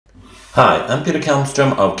Hi, I'm Peter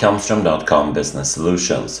Kalmstrom of kalmstrom.com Business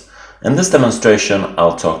Solutions. In this demonstration,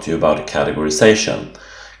 I'll talk to you about categorization.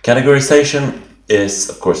 Categorization is,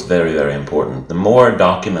 of course, very important. The more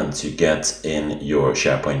documents you get in your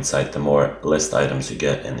SharePoint site, the more list items you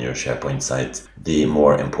get in your SharePoint site, the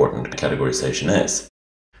more important categorization is.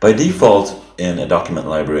 By default, in a document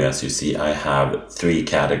library, as you see, I have three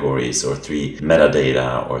categories or three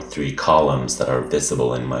metadata or three columns that are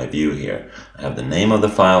visible in my view here. I have the name of the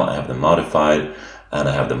file, I have the modified, and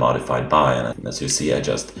I have the modified by. And as you see, I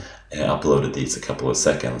just uploaded these a couple of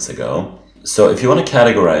seconds ago. So if you want to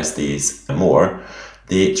categorize these more,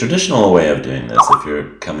 the traditional way of doing this, if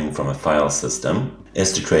you're coming from a file system,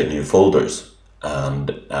 is to create new folders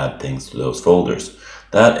and add things to those folders.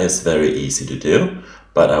 That is very easy to do,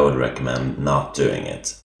 but I would recommend not doing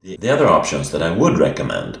it. The other options that I would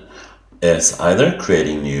recommend is either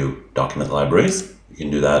creating new document libraries. You can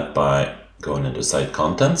do that by going into site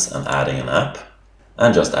contents and adding an app,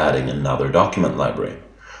 and just adding another document library.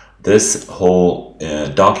 This whole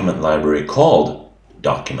document library called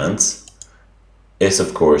documents is,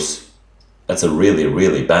 of course, that's a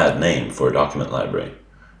really bad name for a document library.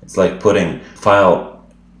 It's like putting file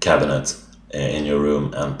cabinet in your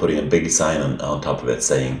room and putting a big sign on top of it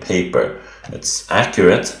saying paper. It's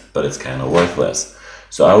accurate, but it's kind of worthless.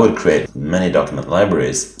 So I would create many document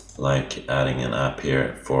libraries, like adding an app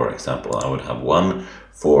here. For example, I would have one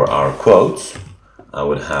for our quotes. I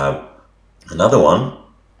would have another one,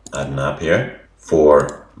 add an app here,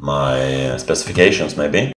 for my specifications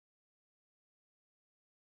maybe.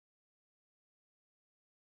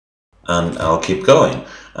 And I'll keep going.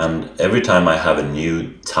 And every time I have a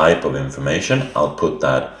new type of information, I'll put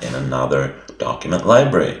that in another document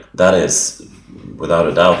library. That is, without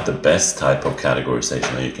a doubt, the best type of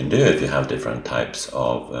categorization that you can do if you have different types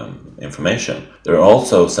of information. There are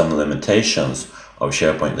also some limitations of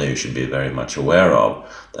SharePoint that you should be very much aware of,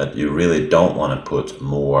 that you really don't want to put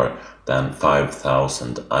more than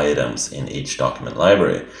 5,000 items in each document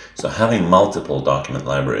library. So having multiple document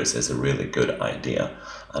libraries is a really good idea,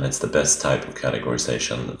 and it's the best type of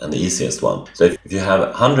categorization and the easiest one. So if you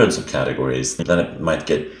have hundreds of categories, then it might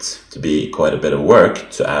get to be quite a bit of work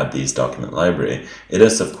to add these document library. It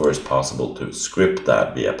is, of course, possible to script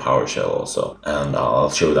that via PowerShell also, and I'll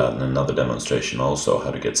show that in another demonstration also,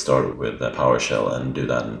 how to get started with PowerShell and do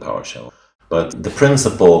that in PowerShell. But the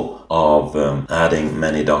principle of adding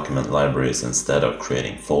many document libraries instead of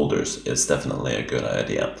creating folders is definitely a good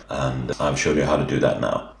idea. And I've showed you how to do that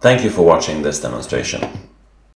now. Thank you for watching this demonstration.